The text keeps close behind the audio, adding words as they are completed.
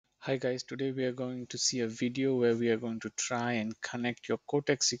Hi guys, today we are going to see a video where we are going to try and connect your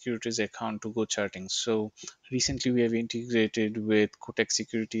Kotak Securities account to GoCharting. So recently we have integrated with Kotak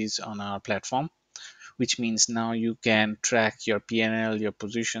Securities on our platform, which means now you can track your PNL, your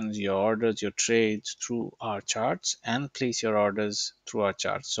positions, your orders, your trades through our charts and place your orders through our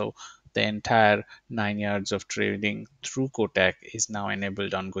charts. So the entire 9 yards of trading through Kotak is now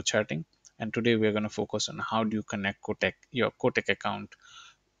enabled on GoCharting. And today we are going to focus on how do you connect your Kotak account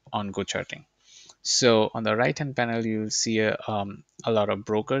on GoCharting. So on the right hand panel, you will see a lot of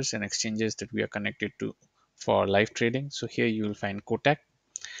brokers and exchanges that we are connected to for live trading. So here you will find Kotak.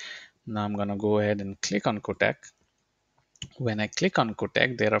 Now I'm going to go ahead and click on Kotak. When I click on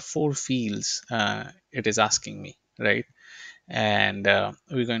Kotak, there are four fields it is asking me, right? And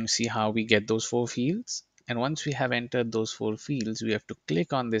we're going to see how we get those four fields. And once we have entered those four fields, we have to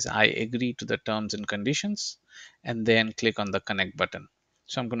click on this I agree to the terms and conditions and then click on the connect button.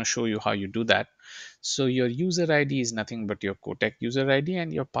 So I'm going to show you how you do that. So your user ID is nothing but your Kotak user ID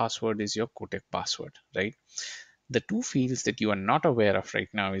and your password is your Kotak password, right? The two fields that you are not aware of right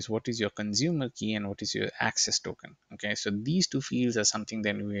now is what is your consumer key and what is your access token. Okay, so these two fields are something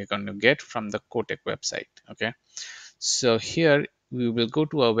that we are going to get from the Kotak website. Okay, so here we will go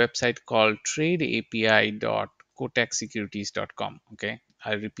to a website called tradeapi.kotaksecurities.com. Okay,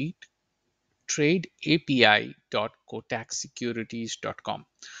 I repeat, tradeapi.kotaksecurities.com.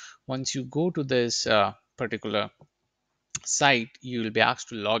 Once you go to this particular site, you will be asked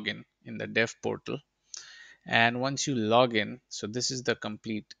to log in the dev portal. And once you log in, so this is the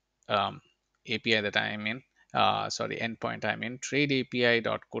complete API that I am in. Endpoint I'm in,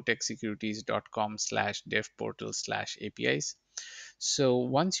 tradeapi.kotaksecurities.com/dev portal/APIs. So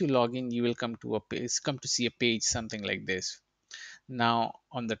once you log in, you will come to a page, come to see a page something like this. Now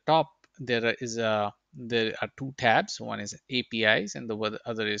on the top there are two tabs. One is APIs and the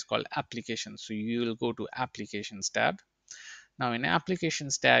other is called applications. So you will go to applications tab. Now in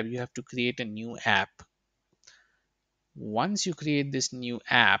applications tab, you have to create a new app. Once you create this new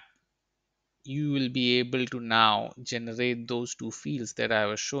app, you will be able to now generate those two fields that I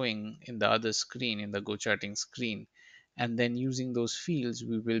was showing in the other screen, in the GoCharting screen. And then using those fields,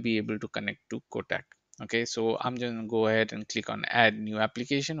 we will be able to connect to Kotak. Okay, so I'm going to go ahead and click on add new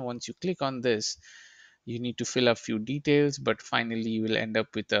application. Once you click on this, you need to fill a few details, but finally you will end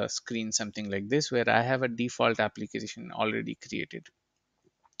up with a screen something like this where I have a default application already created.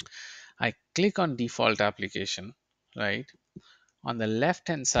 I click on default application, right? On the left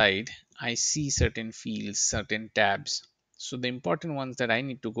hand side, I see certain fields, certain tabs. So the important ones that I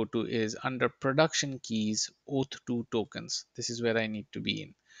need to go to is under production keys, auth2 tokens. This is where I need to be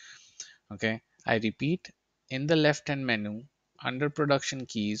in. Okay, I repeat, in the left hand menu, under production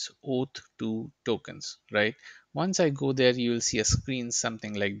keys, auth2 tokens, right? Once I go there, you will see a screen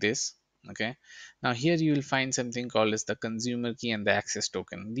something like this. Okay, now here you will find something called as the consumer key and the access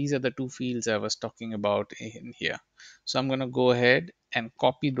token. These are the two fields I was talking about in here. So I'm going to go ahead and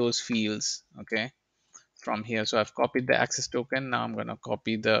copy those fields, okay, from here. So I've copied the access token. Now I'm going to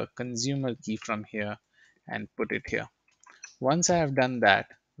copy the consumer key from here and put it here. Once I have done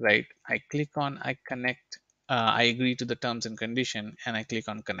that, right, I click on I connect, I agree to the terms and condition, and I click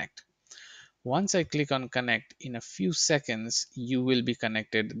on connect. Once I click on connect, in a few seconds, you will be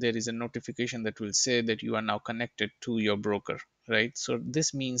connected. There is a notification that will say that you are now connected to your broker, right? So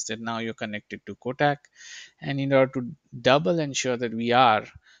this means that now you're connected to Kotak. And in order to double ensure that we are,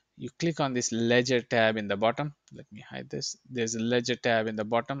 you click on this ledger tab in the bottom. Let me hide this. There's a ledger tab in the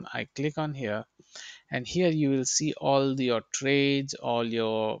bottom. I click on here, and here you will see all your trades, all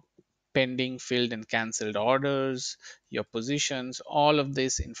your pending, filled and cancelled orders, your positions, all of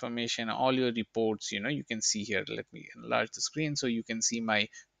this information, all your reports, you can see here. Let me enlarge the screen so you can see my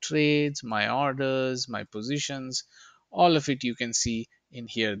trades, my orders, my positions, all of it you can see in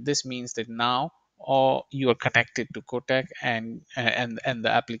here. This means that now or you are connected to Kotak, and the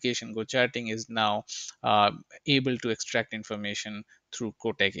application GoCharting is now able to extract information through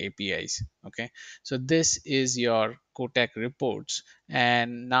Kotak APIs. Okay, so this is your Kotak reports,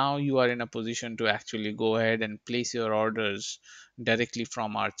 and now you are in a position to actually go ahead and place your orders directly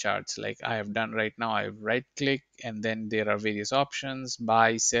from our charts like I have done right now. I right click, and then there are various options: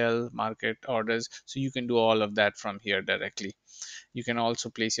 buy, sell, market orders. So you can do all of that from here directly. You can also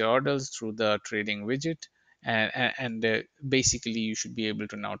place your orders through the trading widget, and basically you should be able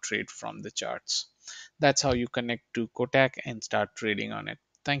to now trade from the charts. That's how you connect to Kotak and start trading on it.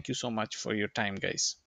 Thank you so much for your time, guys.